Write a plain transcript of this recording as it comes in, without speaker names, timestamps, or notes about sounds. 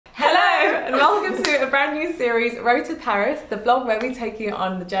and welcome to a brand new series, Road to Paris, the vlog where we take you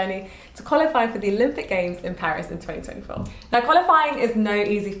on the journey to qualify for the Olympic Games in Paris in 2024. Now, qualifying is no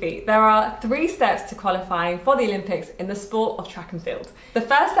easy feat. There are 3 steps to qualifying for the Olympics in the sport of track and field. The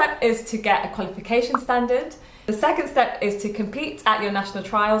first step is to get a qualification standard. The second step is to compete at your national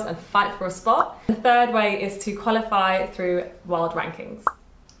trials and fight for a spot. The third way is to qualify through world rankings.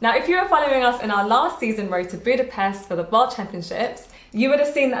 Now, if you were following us in our last season Road to Budapest for the World Championships, you would have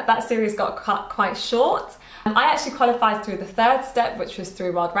seen that that series got cut quite short. I actually qualified through the third step, which was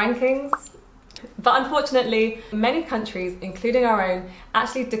through world rankings. But unfortunately, many countries, including our own,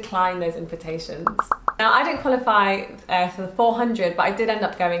 actually declined those invitations. Now, I didn't qualify for the 400, but I did end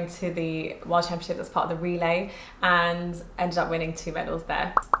up going to the World Championships as part of the relay and ended up winning 2 medals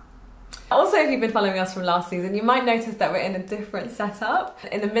there. Also, if you've been following us from last season, you might notice that we're in a different setup.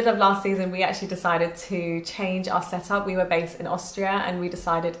 In the middle of last season, we actually decided to change our setup. We were based in Austria and we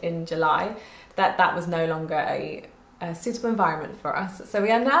decided in July that that was no longer a suitable environment for us. So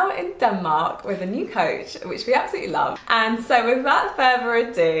we are now in Denmark with a new coach, which we absolutely love. And so without further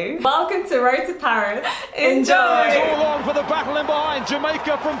ado, welcome to Road to Paris. Enjoy! All on for the battle in behind.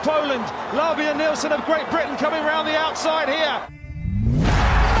 Jamaica from Poland. Lavia Nielsen of Great Britain coming round the outside here.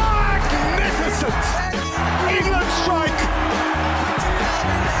 England strike!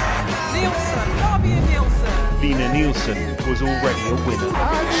 Nielsen, Lavia Nielsen. Lina Nielsen was already a winner.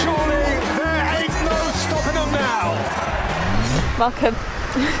 And surely there ain't no stopping them now.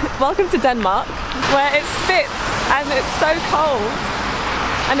 Welcome to Denmark, where it spits and it's so cold.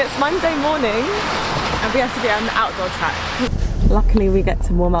 And it's Monday morning and we have to be on the outdoor track. Luckily we get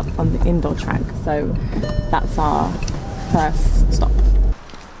to warm up on the indoor track, so that's our first stop.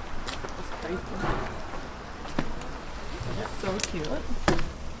 So cute.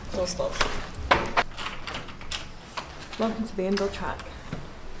 No stop. Welcome to the indoor track.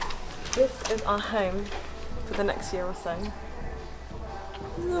 This is our home for the next year or so.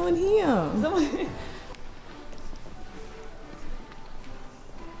 There's no one here.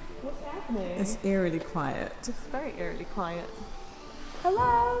 What's happening? It's eerily quiet. It's very eerily quiet.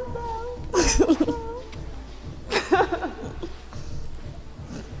 Hello. Hello.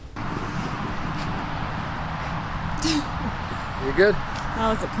 You good? How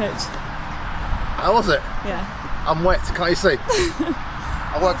was it, Coach? How was it? Yeah. I'm wet, can't you see?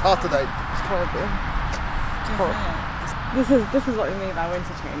 I worked hard today. It's horrible. It's horrible. This is what we mean by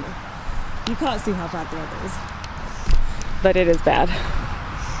winter training. You can't see how bad the weather is. But it is bad.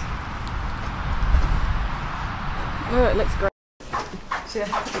 Oh, it looks great. Yeah.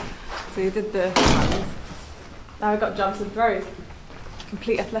 So you did the runs. Now we've got jumps and throws.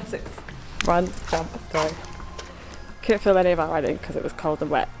 Complete athletics. Run, jump, throw. Couldn't film any of our running because it was cold and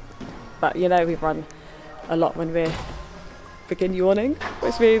wet. But you know, we run a lot when we begin yawning,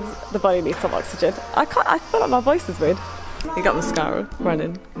 which means the body needs some oxygen. I feel like my voice is weird. You got mascara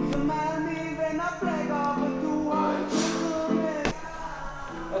running.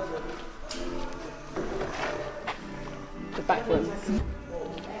 The back ones.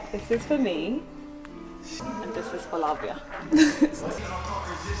 This is for me, and this is for Lavia.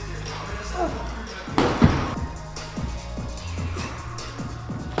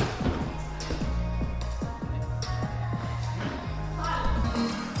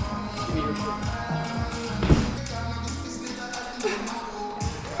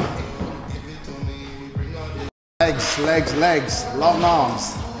 Legs, legs, legs, long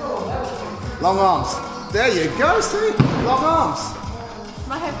arms. Long arms. There you go, see? Long arms.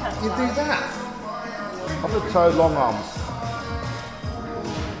 My head hurts. You do that. On the toe, long arms.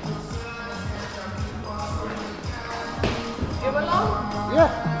 It went long? Yeah.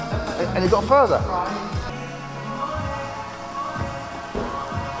 And you got further.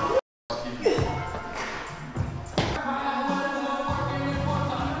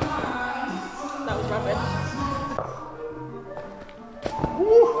 That was rubbish.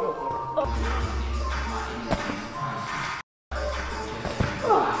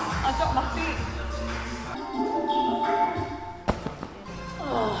 I dropped my feet.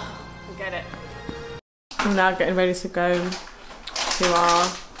 Oh, forget it. I'm now getting ready to go to our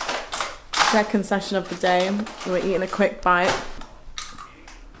second session of the day. We're eating a quick bite.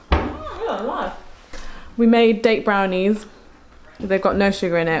 We made date brownies. They've got no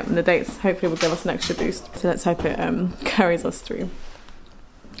sugar in it, and the dates hopefully will give us an extra boost. So let's hope it carries us through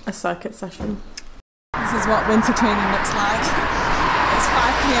a circuit session. This is what winter training looks like. It's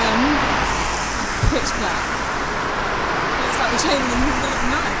 5 PM, pitch black. Looks like we're training in the middle of the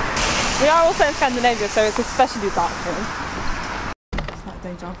night. We are also in Scandinavia, so it's especially dark here. It's like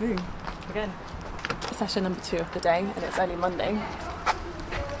deja vu. Again, session number 2 of the day, and it's only Monday.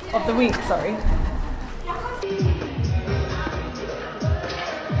 Of the week, sorry.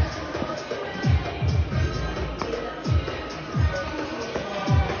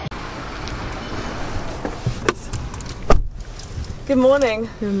 Good morning.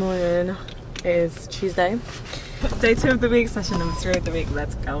 Good morning. It is Tuesday. Day 2 of the week, session number 3 of the week.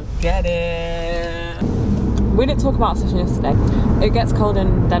 Let's go get it. We didn't talk about session yesterday. It gets cold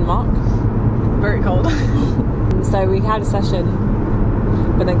in Denmark. Very cold. So we had a session,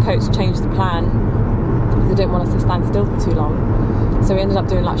 but then coach changed the plan because they didn't want us to stand still for too long. So we ended up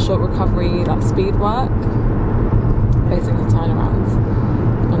doing like short recovery, like speed work, basically turnarounds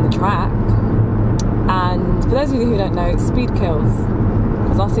on the track. And for those of you who don't know, speed kills,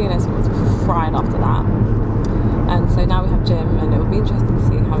 because our CNS was fried after that. And so now we have gym, and it will be interesting to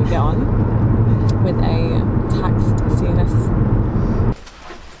see how we get on with a taxed CNS.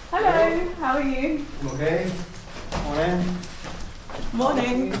 Hello, how are you? Okay. Morning.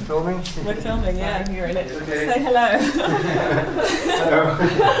 Morning. You're filming? We're filming, yeah, you're in it. Okay. Say hello. Hello.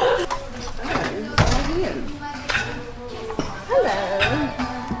 Hello.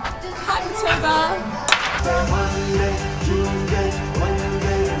 Hi, Matilda.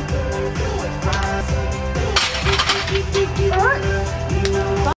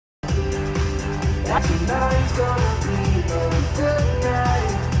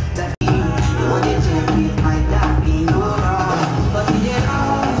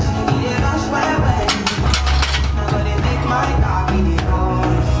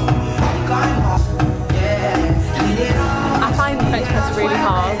 I find bench press really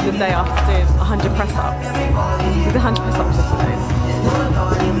hard the day after doing 100 press-ups. We did 100 press-ups yesterday.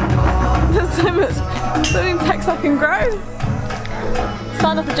 There's so many pecs I can grow.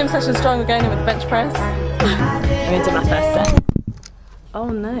 Starting off the gym session strong, we're going in with the bench press. I'm going to do my first set. Oh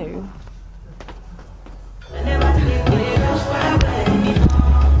no.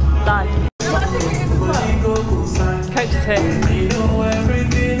 Done. Coach is here.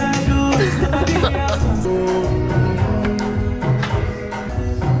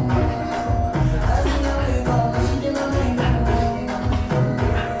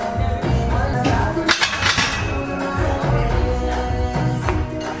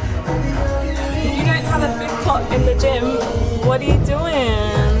 In the gym, what are you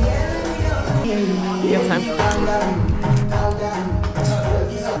doing? Your time. I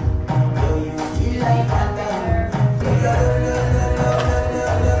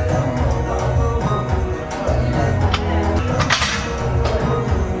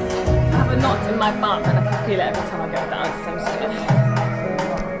have a knot in my bum and I can feel it every time I go down, so I'm just gonna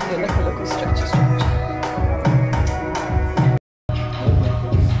do like a little stretch.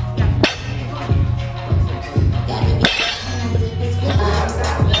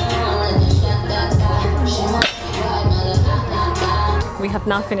 We have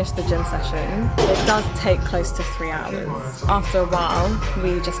now finished the gym session. It does take close to 3 hours. After a while,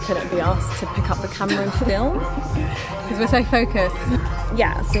 we just couldn't be asked to pick up the camera and film because we're so focused.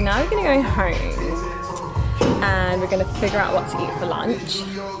 Yeah, so now we're gonna go home and we're gonna figure out what to eat for lunch.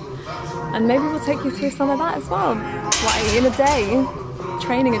 And maybe we'll take you through some of that as well. What I eat in a day,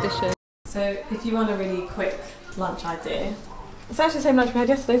 training edition. So if you want a really quick lunch idea, it's actually the same lunch we had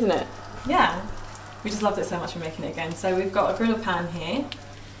yesterday, isn't it? Yeah. We just loved it so much we're making it again. So we've got a griddle pan here,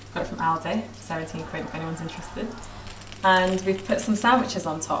 got it from Aldi, 17 quid if anyone's interested. And we've put some sandwiches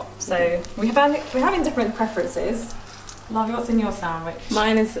on top. So we're having different preferences. Lovey, what's in your sandwich?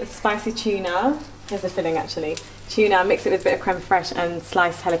 Mine is spicy tuna. Here's the filling actually. Tuna, mix it with a bit of creme fraiche and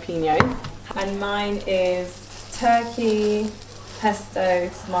sliced jalapenos. And mine is turkey, pesto,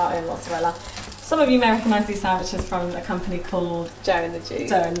 tomato and mozzarella. Some of you may recognise these sandwiches from a company called Joe and the Juice.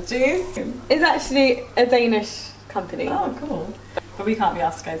 Joe and the Juice. It's actually a Danish company. Oh, cool. But we can't be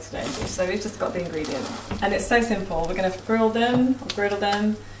asked to go to Joe and the Juice, so we've just got the ingredients. And it's so simple. We're going to griddle them.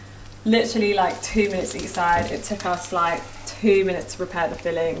 Literally like 2 minutes each side. It took us like 2 minutes to prepare the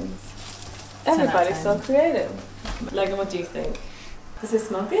fillings. Everybody's so creative. Logan, what do you think? Does this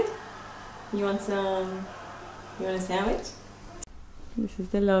smell good? You want a sandwich? This is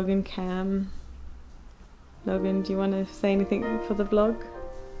the Logan cam. Logan, do you want to say anything for the vlog?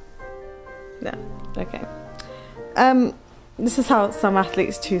 No, okay. This is how some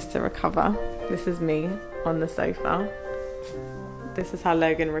athletes choose to recover. This is me on the sofa. This is how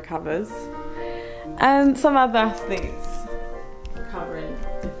Logan recovers. And some other athletes recover in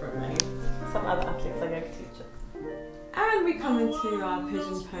different ways. Some other athletes are yoga teachers. And we come into our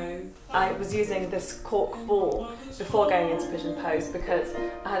pigeon pose. I was using this cork ball before going into pigeon pose because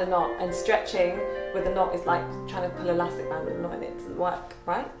I had a knot, and stretching with a knot is like trying to pull an elastic band with a knot and it doesn't work,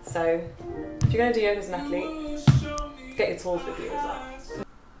 right? So if you're going to do yoga as an athlete, get your tools with you as well.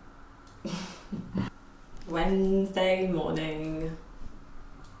 Wednesday morning.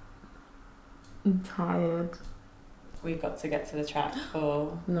 I'm tired. We've got to get to the track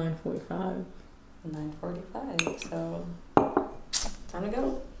for 9:45. 9:45, so time to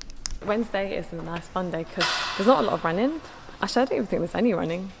go. Wednesday is a nice fun day because there's not a lot of running. Actually, I don't even think there's any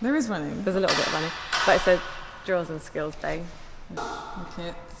running. There is running. There's a little bit of running, but it's a drills and skills day. The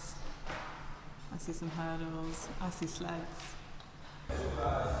kits. I see some hurdles. I see sleds.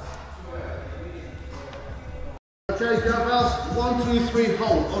 Okay, go bells. 1, 2, 3,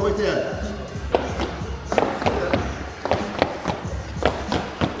 hold. All the way there.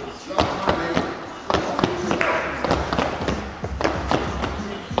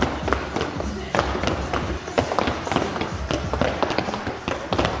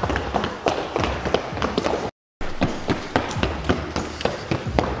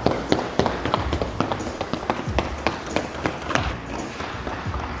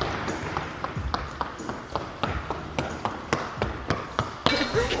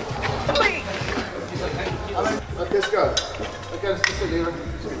 Let's go. Again, specifically,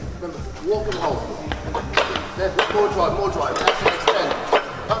 remember, walk and hold. There, more drive. That's it, extend.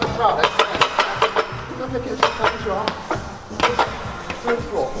 Up the crowd, extend. Don't make it so tight as your arm. Through the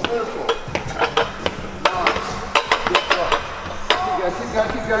floor. Nice. Good job.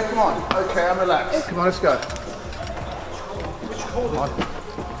 Keep going, come on. Okay, I'm relaxed. Come on, let's go. Come on.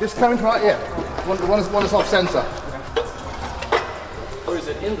 Just coming right here. One is off centre. Or is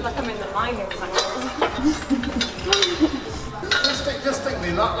it in the... Like I'm in the mining tunnel. Just think me,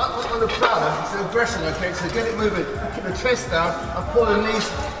 like on the prowler, it's an aggression, okay? So get it moving, keep the chest down and pull the knees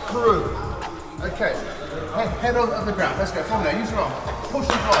through. Okay, head on the ground, let's go, from there, use your arm. Push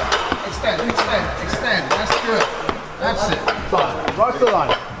and drive, extend, that's good. That's it, right to the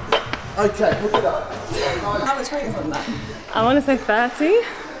line. Okay, push it up. How much weight is on that? I want to say 30.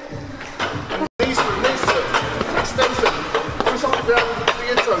 Knees through, extension, push off the ground with 3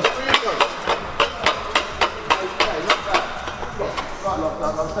 in toes.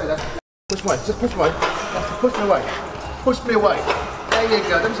 Push away, just push away. That's it, push me away. Push me away. There you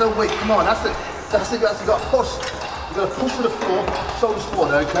go, them so weak, come on, that's it. That's it, you got to push. You got to push to the floor, shoulders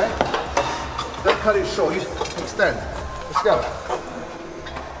forward, okay? Don't cut it short, you extend. Let's go.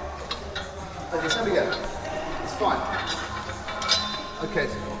 Okay, so we go. It's fine. Okay,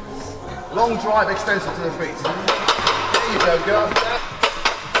 long drive extension to the feet. There you go, girl.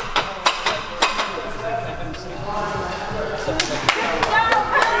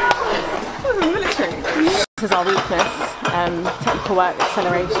 This is our weakness, technical work,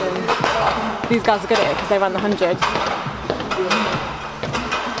 acceleration. These guys are good at it because they run the 100.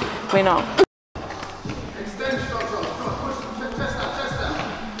 We're not. Extend, stop, push, chest out.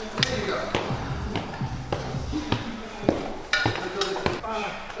 There you go.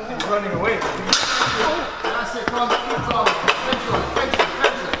 running away. That's it, come on, keep driving.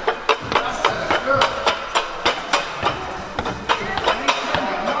 Tension. That's it, good.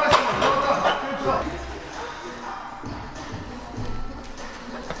 Nice one, well done, good job.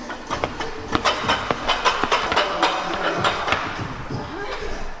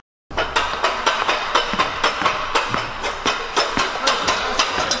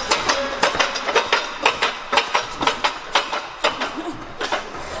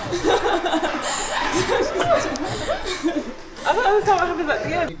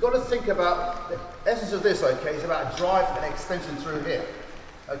 You've got to think about the essence of this, okay, is about drive and extension through here.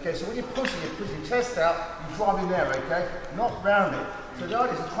 Okay, so when you're pushing chest out, you're driving there, okay? Not round it. So the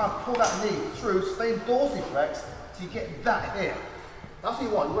idea is to try and pull that knee through, stay dorsiflex, so you get that here. That's what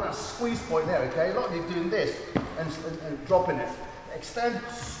you want. You want a squeeze point there, okay? A lot of you are doing this and dropping it. Extend,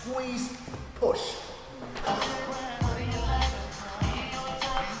 squeeze, push.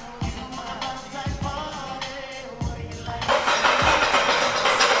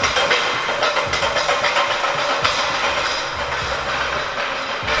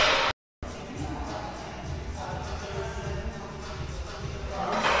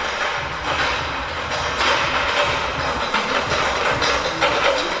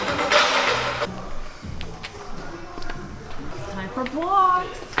 For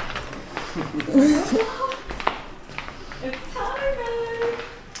blocks. It's time, guys.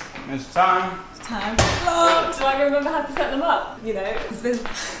 It's time. It's time for vlogs. Do I remember how to set them up? You know, it's been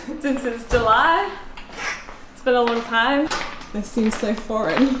since July. It's been a long time. This seems so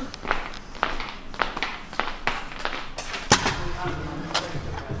foreign.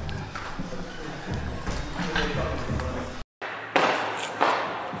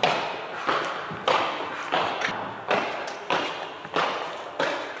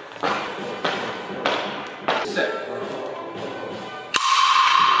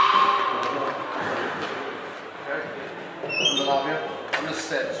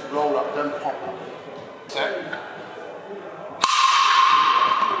 Don't pop up. So.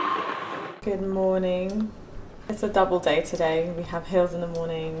 Good morning. It's a double day today. We have hills in the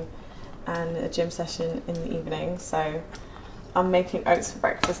morning and a gym session in the evening. So I'm making oats for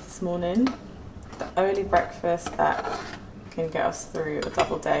breakfast this morning. The only breakfast that can get us through a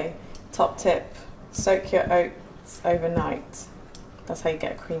double day. Top tip, soak your oats overnight. That's how you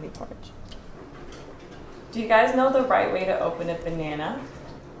get a creamy porridge. Do you guys know the right way to open a banana?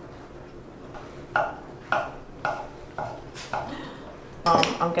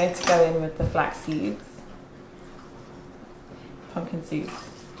 I'm going to go in with the flax seeds, pumpkin seeds.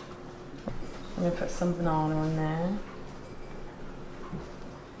 I'm going to put some banana on there,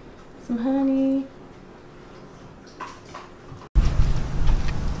 some honey.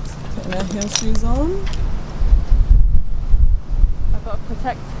 Putting our heel shoes on. I've got to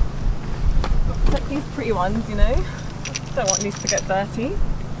protect these pretty ones, you know. Don't want these to get dirty.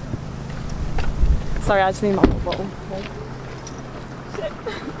 Sorry, I just need my water bottle. Shit,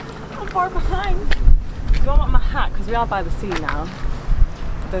 I'm far behind. I don't want my hat because we are by the sea now.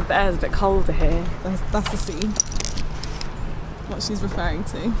 The air's a bit colder here. That's the sea. What she's referring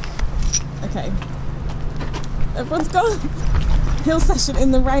to. Okay. Everyone's gone. Hill session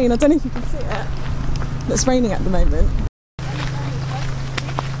in the rain. I don't know if you can see it. It's raining at the moment.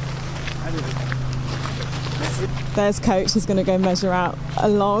 There's Coach. He's going to go measure out a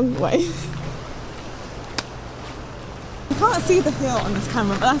long way. You can't see the hill on this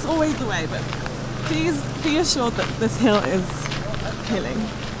camera, but that's always the way. But please be assured that this hill is hilling.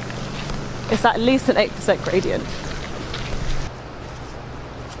 It's at least an 8% gradient.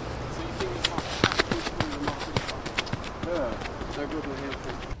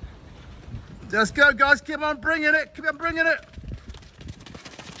 Let's go, guys. Keep on bringing it. Keep on bringing it.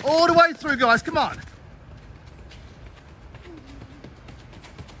 All the way through, guys. Come on.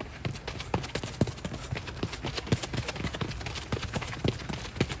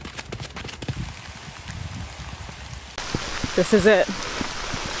 This is it.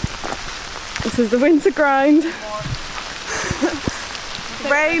 This is the winter grind.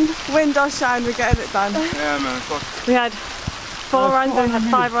 Rain, wind or shine, we're getting it done. Yeah, man. Fuck. We had 4 runs, then we had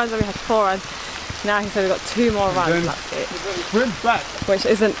 5 runs, then we had 4 runs. Now he said we've got 2 more runs, that's it. Sprint back. Which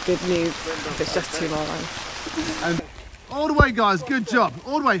isn't good news if it's just 2 more runs. And all the way, guys. Good job.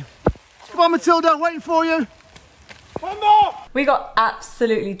 All the way. Come on, Matilda. Waiting for you. One more. We got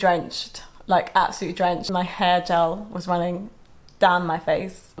absolutely drenched. Like absolutely drenched. My hair gel was running down my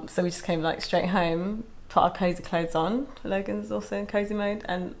face. So we just came like straight home, put our cozy clothes on. Logan's also in cozy mode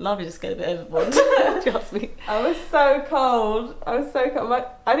and Lavie just get a bit overboard. Trust me. I was so cold. I was so cold.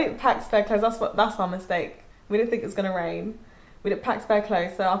 I didn't pack spare clothes. That's our mistake. We didn't think it was gonna rain. We didn't pack spare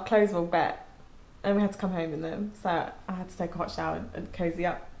clothes, so our clothes were wet and we had to come home in them. So I had to take a hot shower and cozy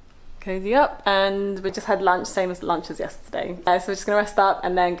up. And we just had lunch, same as lunch as yesterday. So we're just gonna rest up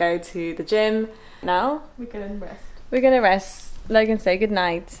and then go to the gym. Now we're gonna rest. Logan, say good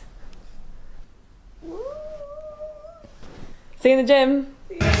night. See you in the gym.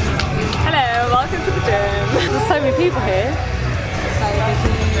 Hello, welcome to the gym. There's so many people here.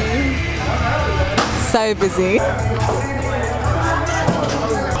 So busy.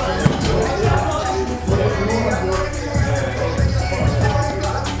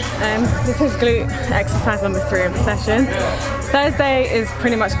 This is glute exercise number 3 of the session. Thursday is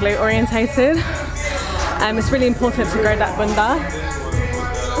pretty much glute orientated. It's really important to grow that bunda.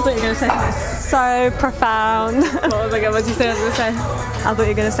 I thought you were going to say something so profound. What did you say? I thought you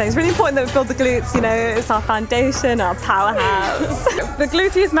were going to say it's really important that we build the glutes, you know, it's our foundation, our powerhouse. The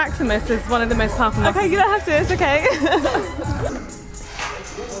gluteus maximus is one of the most powerful muscles. Okay, you don't have to, it's okay.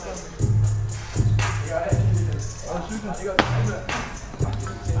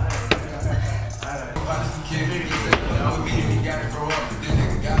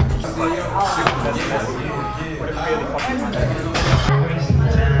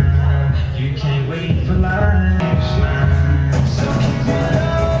 You can't wait for life.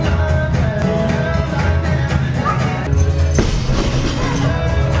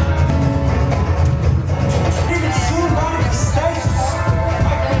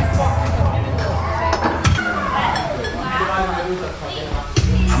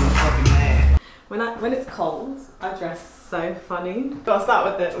 When it's cold, I dress so funny. So I'll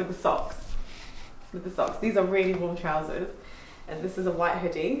start with the socks. These are really warm trousers, and this is a white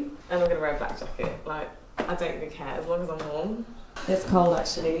hoodie, and I'm gonna wear a black jacket. Like, I don't even care as long as I'm warm. It's cold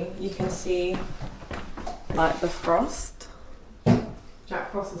actually. You can see like the frost.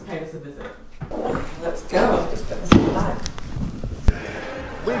 Jack Frost has paid us a visit. Let's go. I'll just put this in the bag.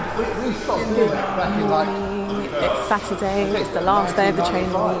 We stopped doing that back in like... It's Saturday. It's the last day of the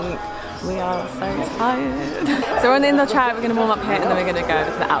training week. We are so tired. So we're on the indoor track, we're going to warm up here and then we're going to go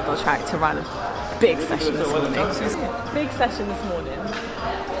over to the outdoor track to run a big session this morning. Big session this morning.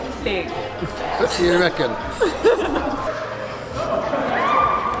 Big session. What do you reckon?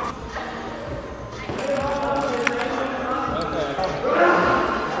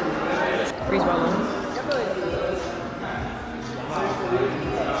 Breeze rolling.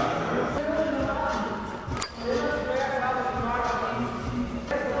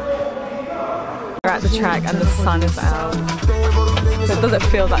 We're at the track and the sun is out. So it doesn't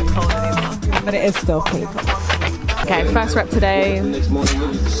feel that cold anymore. But it is still pretty cold. Okay, first rep today is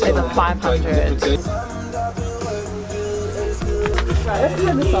a 500. Right, let's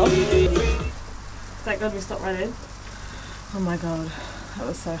turn this off. Thank God we stopped running. Oh my God, that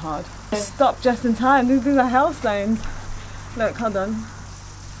was so hard. Stop just in time. These are hailstones. Look, hold on.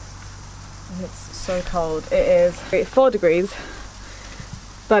 It's so cold. It is 4 degrees,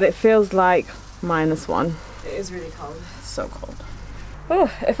 but it feels like -1. It is really cold. It's so cold. Oh,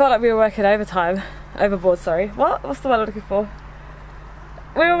 it felt like we were working overboard, sorry. What's the word I'm looking for?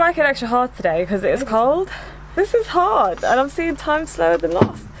 We were working extra hard today because it is cold. This is hard, and I'm seeing time slower than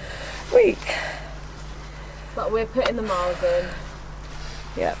last week. But we're putting the miles in.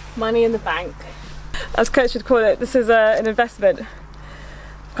 Yeah, money in the bank. As coach would call it, this is an investment.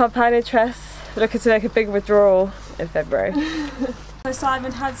 Compound interest, looking to make a big withdrawal in February. So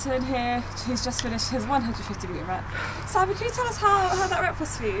Simon Hanson here, he's just finished his 150 metre rep. Simon, can you tell us how that rep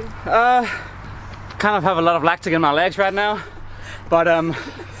was for you? Kind of have a lot of lactic in my legs right now, but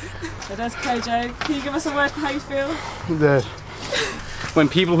So there's Kojo. Can you give us a word for how you feel? that when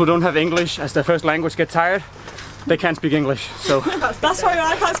people who don't have English as their first language get tired, they can't speak English. So That's probably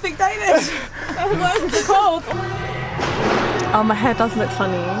why I can't speak Danish. It's cold. Oh, my hair does look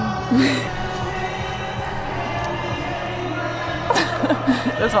funny.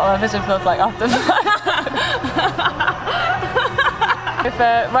 That's what my vision feels like after. If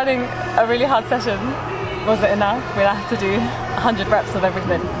running a really hard session wasn't enough, we'd have to do 100 reps of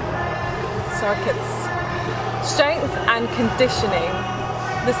everything. Circuits. Strength and conditioning.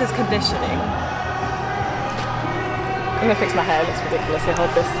 This is conditioning. I'm gonna fix my hair, it looks ridiculous. Here,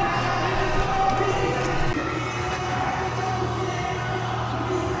 hold this.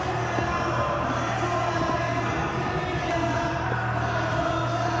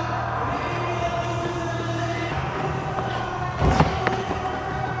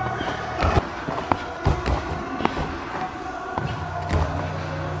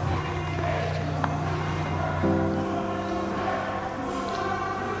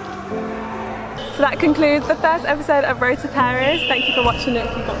 So that concludes the first episode of Road to Paris. Thank you for watching it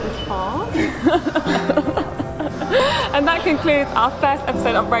if you got this far. And that concludes our first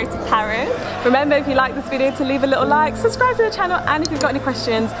episode of Road to Paris. Remember, if you like this video, to leave a little like, subscribe to the channel, and if you've got any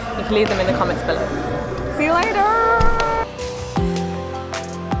questions, you can leave them in the comments below. See you later!